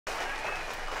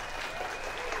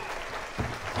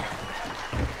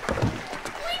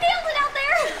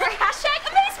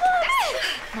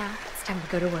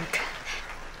go to work.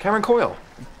 Camryn Coyle,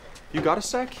 you got a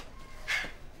sec?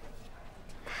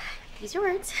 Use your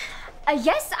words.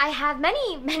 Yes, I have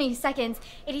many seconds.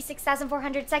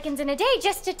 86,400 seconds in a day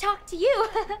just to talk to you.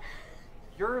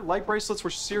 Your light bracelets were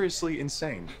seriously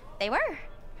insane. They were.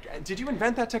 Did you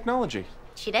invent that technology?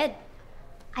 She did.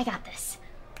 I got this.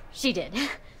 She did.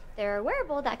 They're a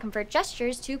wearable that convert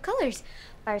gestures to colors.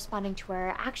 By responding to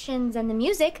our actions and the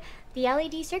music, the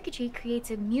LED circuitry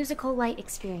creates a musical light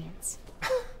experience.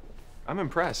 I'm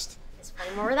impressed.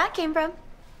 Explain more where that came from.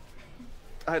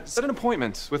 Set an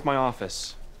appointment with my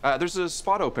office. There's a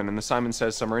spot open in the Simon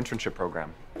Says Summer Internship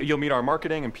Program. You'll meet our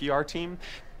marketing and PR team,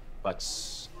 but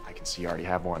I can see you already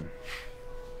have one.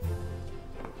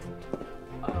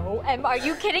 Oh, are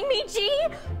you kidding me, G?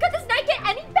 Could this night get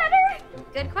any better?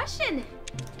 Good question.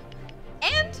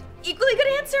 And equally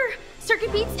good answer.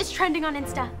 Circuit Beats is trending on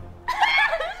Insta.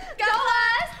 Go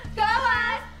us! Go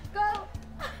us! Go!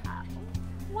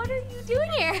 What are you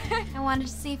doing here? I wanted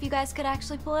to see if you guys could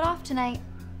actually pull it off tonight.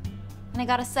 And I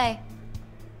gotta say,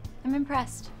 I'm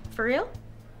impressed. For real?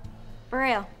 For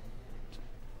real.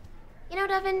 You know,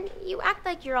 Devon, you act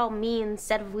like you're all me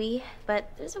instead of we, but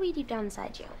there's a we deep down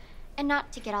inside you. And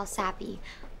not to get all sappy,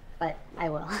 but I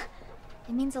will.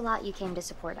 It means a lot you came to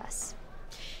support us.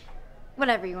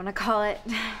 Whatever you want to call it.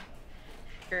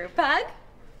 Group hug?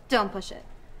 Don't push it.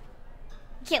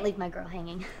 Can't leave my girl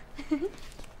hanging.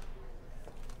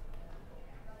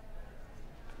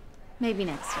 Maybe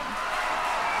next time.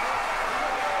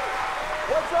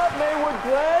 What's up, Maywood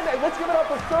Glen? Hey, let's give it up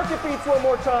for Circuit Beats one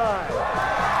more time.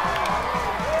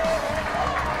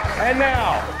 And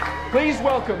now, please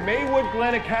welcome Maywood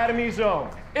Glen Academy's own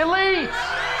Elite!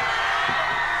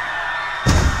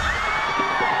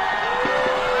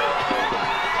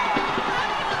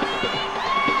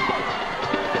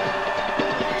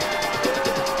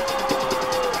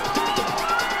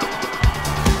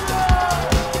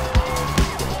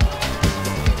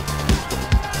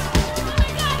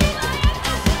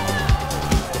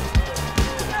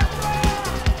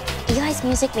 Eli's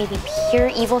music may be pure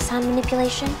evil sound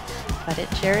manipulation, but it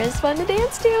sure is fun to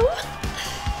dance to.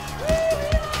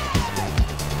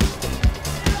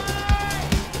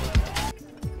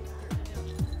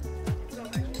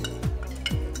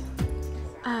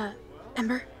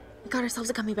 Ember, we got ourselves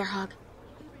a gummy bear hog.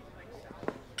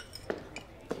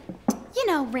 You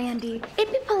know, Randy,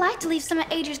 it'd be polite to leave some of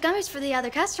Adrienne's gummies for the other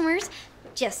customers.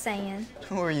 Just saying.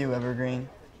 Who are you, Evergreen?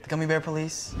 The Gummy Bear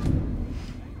Police?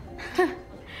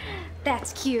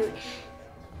 That's cute.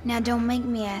 Now don't make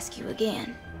me ask you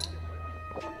again.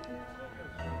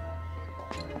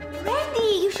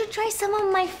 Randy, you should try some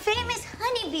of my famous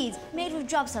honeybees, made with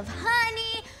drops of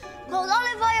honey, cold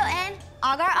olive oil, and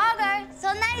agar-agar.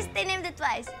 So nice, they named it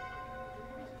twice.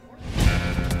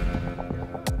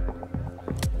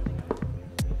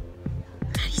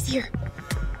 Maddie's here.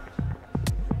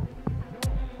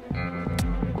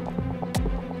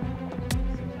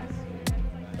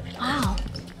 Wow,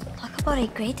 talk about a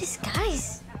great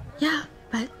disguise. Yeah,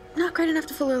 but not great enough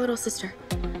to fool her little sister.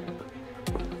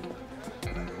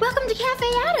 Welcome to Cafe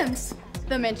Adams.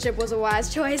 The mint chip was a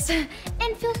wise choice.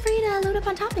 And feel free to load up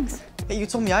on toppings. Hey, you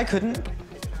told me I couldn't.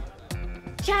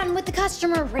 Chatting with the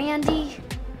customer, Randy.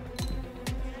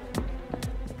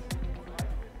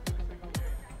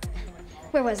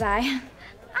 Where was I?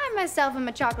 I myself am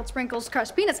a chocolate sprinkles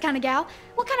crushed peanuts kind of gal.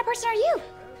 What kind of person are you?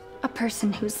 A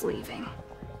person who's leaving.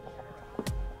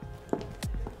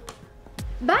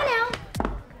 Bye now.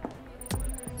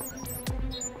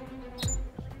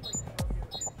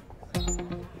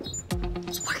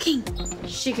 It's working.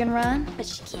 She can run, But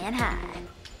she can't hide.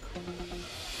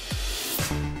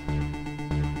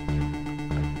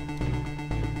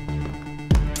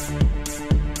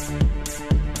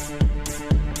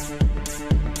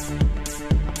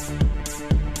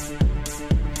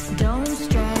 Don't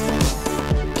stress,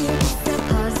 it's a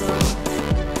puzzle.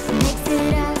 Mix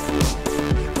it up,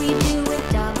 we do it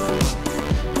double.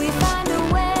 We find a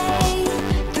way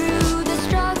through the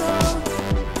struggle.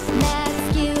 Mad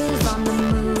skills on the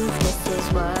move, this is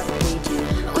what we do.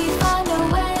 We find a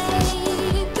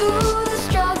way through the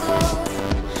struggle.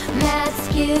 Mad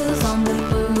skills on the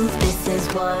move, this is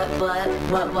what.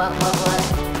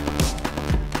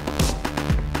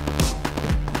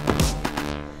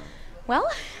 Well,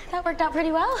 that worked out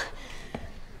pretty well.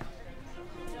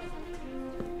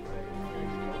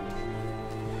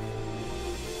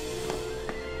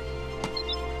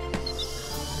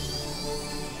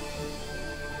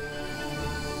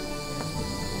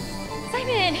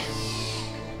 Simon!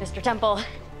 Mr. Temple.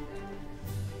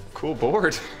 Cool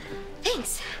board.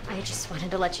 Thanks. I just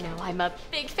wanted to let you know I'm a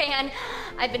big fan.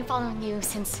 I've been following you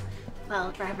since,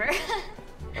 well, forever.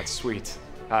 That's sweet.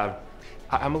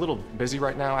 I'm a little busy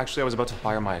right now. Actually, I was about to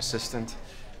fire my assistant.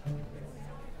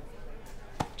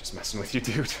 Just messing with you,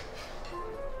 dude.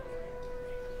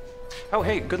 Oh,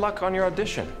 hey, good luck on your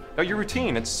audition. Oh, your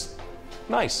routine, it's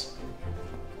nice.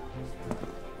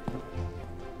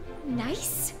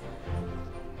 Nice?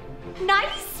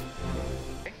 Nice?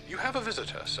 You have a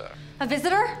visitor, sir. A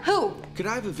visitor? Who? Could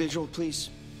I have a visual, please?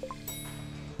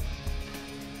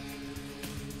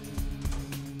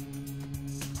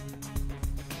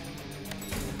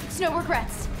 No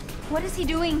regrets. What is he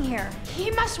doing here? He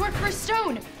must work for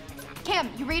Stone. Cam,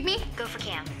 you read me? Go for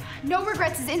Cam. No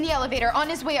regrets is in the elevator on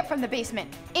his way up from the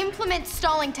basement. Implement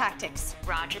stalling tactics.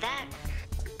 Roger that.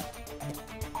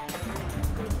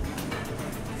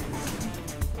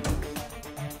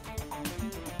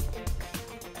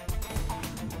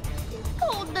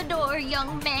 Hold the door,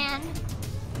 young man.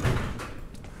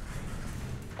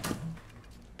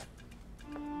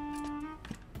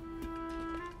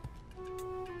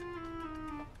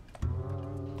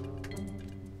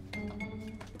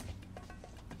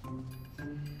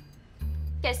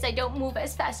 Guess I don't move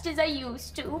as fast as I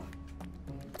used to.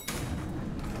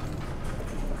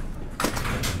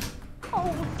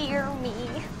 Oh, dear me.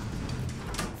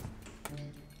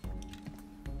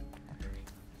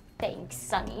 Thanks,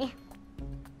 Sonny.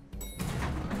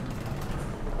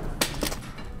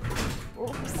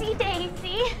 Oopsie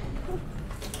daisy.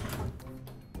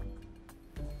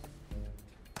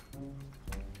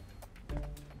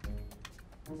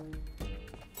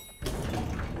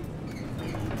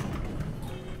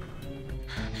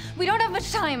 We don't have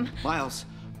much time. Miles,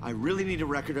 I really need a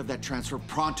record of that transfer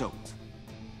pronto.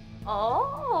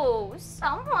 Oh,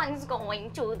 someone's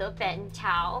going to the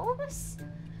penthouse.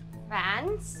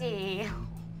 Fancy.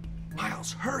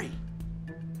 Miles, hurry.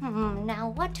 Now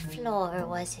what floor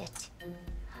was it?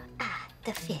 Ah,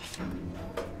 the 5th.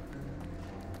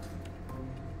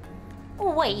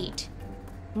 Wait.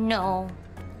 No.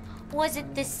 Was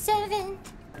it the 7th?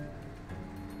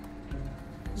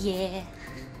 Yeah.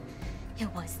 It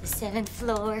was the 7th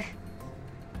floor.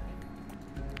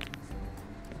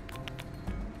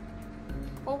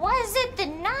 Was it the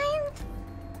 9th?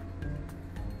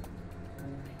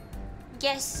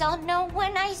 Guess I'll know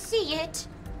when I see it.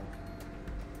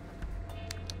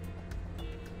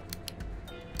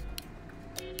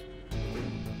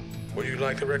 Would you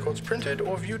like the records printed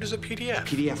or viewed as a PDF?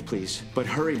 PDF, please. But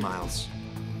hurry, Miles.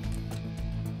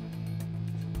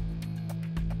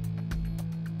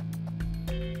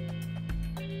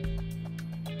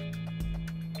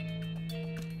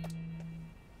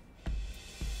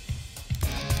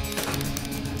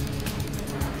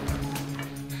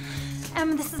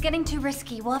 This is getting too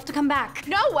risky. We'll have to come back.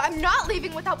 No, I'm not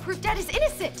leaving without proof Dad is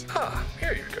innocent. Ah,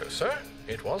 here you go, sir.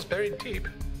 It was buried deep.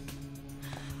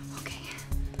 Okay.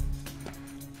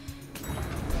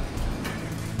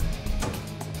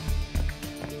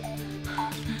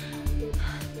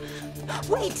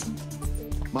 Wait!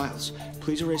 Miles,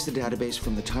 please erase the database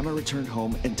from the time I returned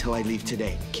home until I leave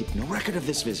today. Keep no record of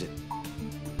this visit.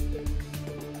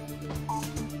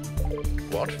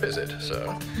 What visit,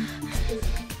 sir?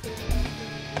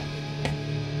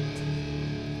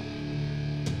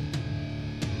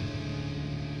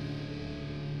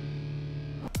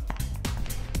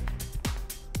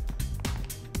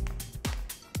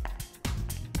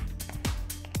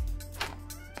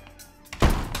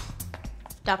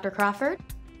 Dr. Crawford,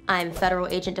 I'm Federal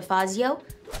Agent DeFazio.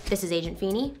 This is Agent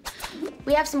Feeney.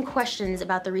 We have some questions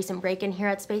about the recent break-in here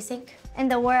at S.T.E.A.M. Inc. And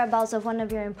the whereabouts of one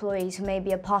of your employees who may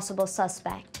be a possible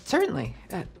suspect. Certainly.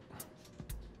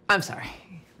 I'm sorry,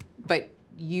 but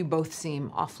you both seem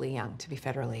awfully young to be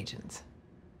federal agents.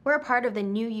 We're a part of the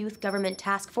New Youth Government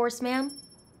Task Force, ma'am.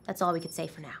 That's all we could say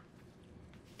for now.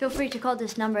 Feel free to call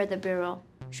this number at the Bureau.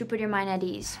 Should put your mind at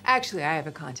ease. Actually, I have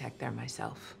a contact there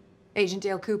myself. Agent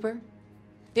Dale Cooper,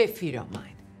 if you don't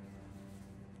mind.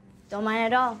 Don't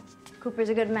mind at all. Cooper's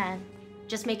a good man.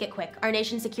 Just make it quick. Our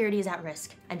nation's security is at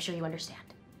risk. I'm sure you understand.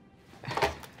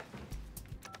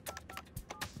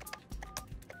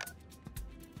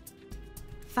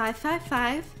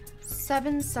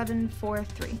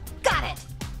 (555-7743). Got it!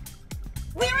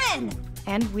 We're in!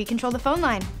 And we control the phone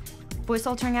line. Voice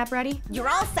altering app ready? You're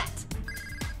all set.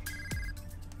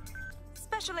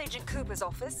 Special Agent Cooper's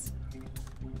office.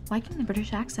 Liking the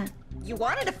British accent. You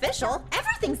want it official?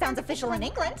 Everything sounds official in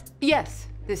England. Yes,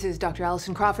 this is Dr.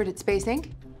 Allison Crawford at S.T.E.A.M.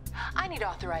 Inc. I need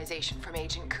authorization from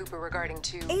Agent Cooper regarding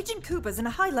to... Agent Cooper's in a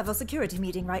high-level security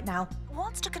meeting right now.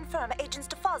 Wants to confirm Agents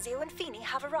DeFazio and Feeney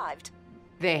have arrived.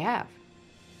 They have.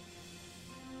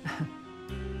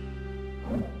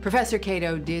 Professor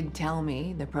Cato did tell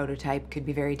me the prototype could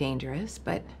be very dangerous,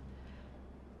 but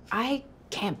I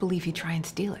can't believe he'd try and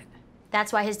steal it.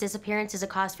 That's why his disappearance is a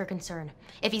cause for concern.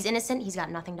 If he's innocent, he's got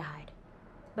nothing to hide.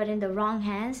 But in the wrong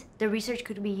hands, the research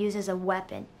could be used as a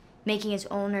weapon, making its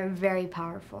owner very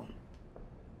powerful.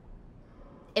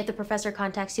 If the professor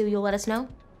contacts you, you'll let us know?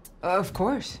 Of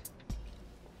course.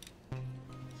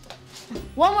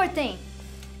 One more thing.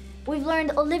 We've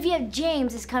learned Olivia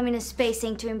James is coming to Space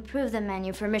Inc. to improve the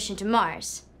menu for mission to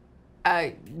Mars.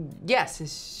 Yes.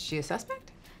 Is she a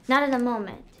suspect? Not at the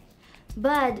moment.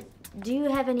 But do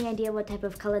you have any idea what type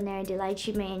of culinary delight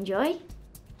she may enjoy?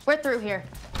 We're through here.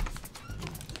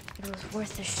 It was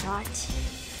worth a shot.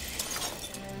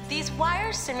 These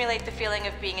wires simulate the feeling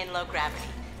of being in low gravity.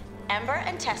 Ember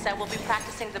and Tessa will be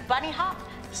practicing the bunny hop,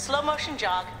 the slow motion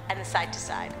jog, and the side to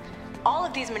side. All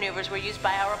of these maneuvers were used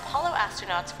by our Apollo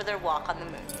astronauts for their walk on the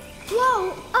moon.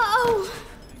 Whoa! Uh-oh!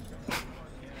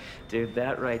 Dude,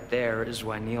 that right there is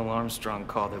why Neil Armstrong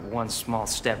called it one small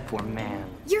step for man.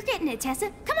 You're getting it,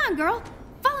 Tessa. Come on, girl.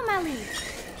 Follow my lead.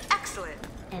 Excellent.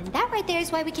 And that right there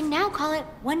is why we can now call it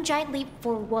one giant leap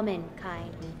for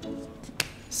womankind.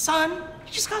 Son,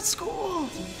 you just got schooled.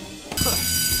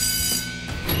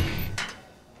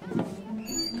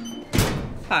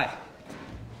 Hi.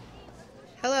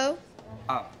 Hello?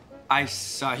 I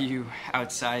saw you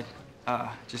outside,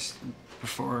 just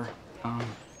before,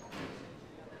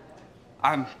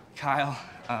 I'm Kyle.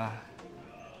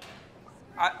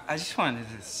 I just wanted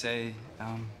to say,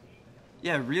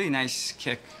 yeah, really nice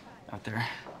kick out there.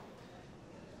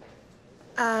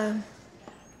 Oh,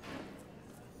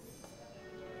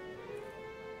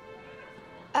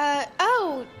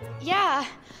 yeah.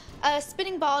 A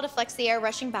spinning ball deflects the air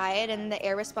rushing by it, and the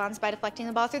air responds by deflecting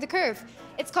the ball through the curve.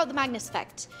 It's called the Magnus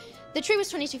effect. The tree was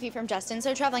 22 feet from Justin,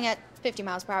 so traveling at 50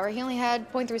 miles per hour, he only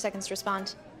had 0.3 seconds to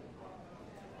respond.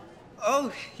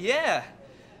 Oh, yeah.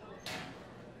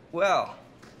 Well,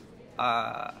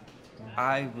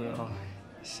 I will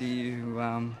see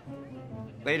you,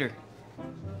 later.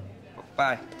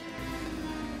 Bye.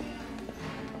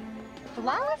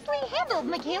 Flawlessly handled,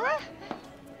 McKeyla.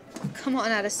 Come on,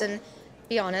 Addison.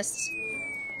 Be honest.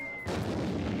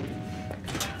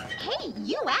 Hey,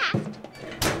 you asked.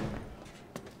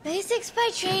 Basic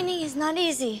spy training is not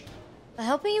easy. But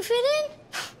helping you fit in?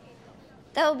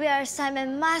 That will be our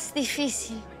assignment más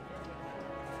difícil.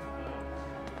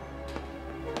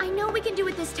 I know we can do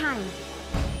it this time.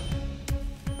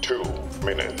 2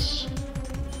 minutes.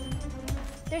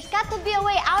 There's got to be a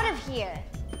way out of here.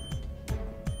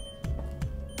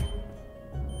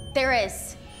 There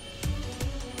is.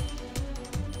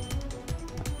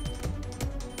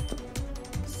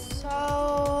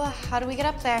 So, how do we get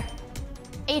up there?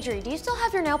 Adri, do you still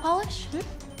have your nail polish?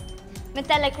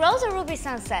 Metallic rose or ruby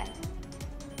sunset?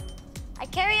 I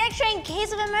carry extra in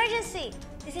case of emergency.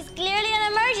 This is clearly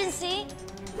an emergency.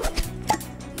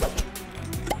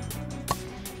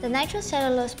 The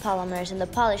nitrocellulose polymers in the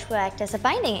polish will act as a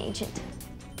binding agent.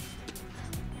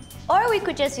 Or we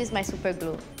could just use my super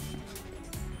glue.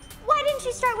 Why didn't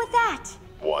you start with that?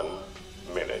 1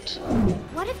 minute.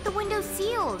 What if the window's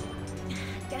sealed?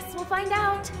 Guess we'll find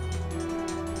out.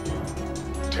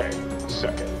 10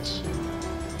 seconds.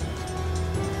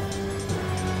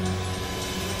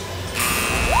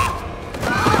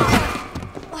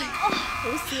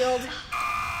 It was sealed.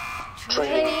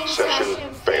 Training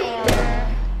session failure.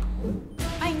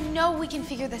 I know we can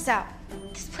figure this out.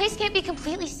 This place can't be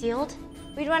completely sealed.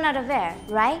 We'd run out of air,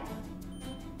 right?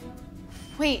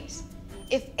 Wait,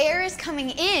 if air is coming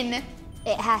in,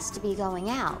 it has to be going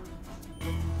out.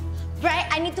 Right,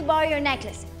 I need to borrow your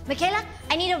necklace. McKeyla,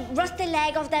 I need a rusty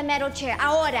leg of that metal chair.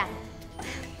 Ahora.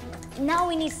 Now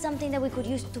we need something that we could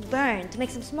use to burn, to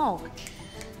make some smoke.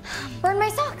 Burn my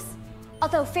socks.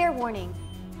 Although, fair warning,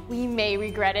 we may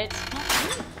regret it.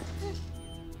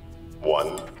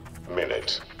 1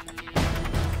 minute.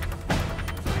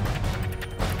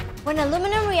 When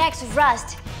aluminum reacts with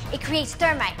rust, it creates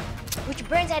thermite, which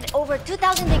burns at over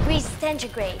 2,000 degrees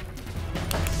centigrade.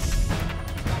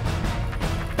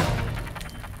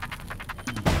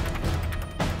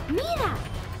 Mira!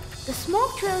 The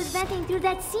smoke trail is venting through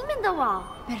that seam in the wall.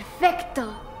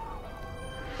 Perfecto.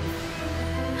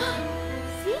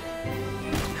 See?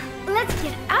 Let's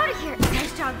get out of here.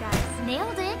 Nice job, guys.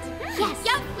 Nailed it. Yes.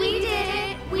 Yep, we did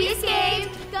it. We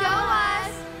escaped. Go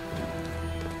us.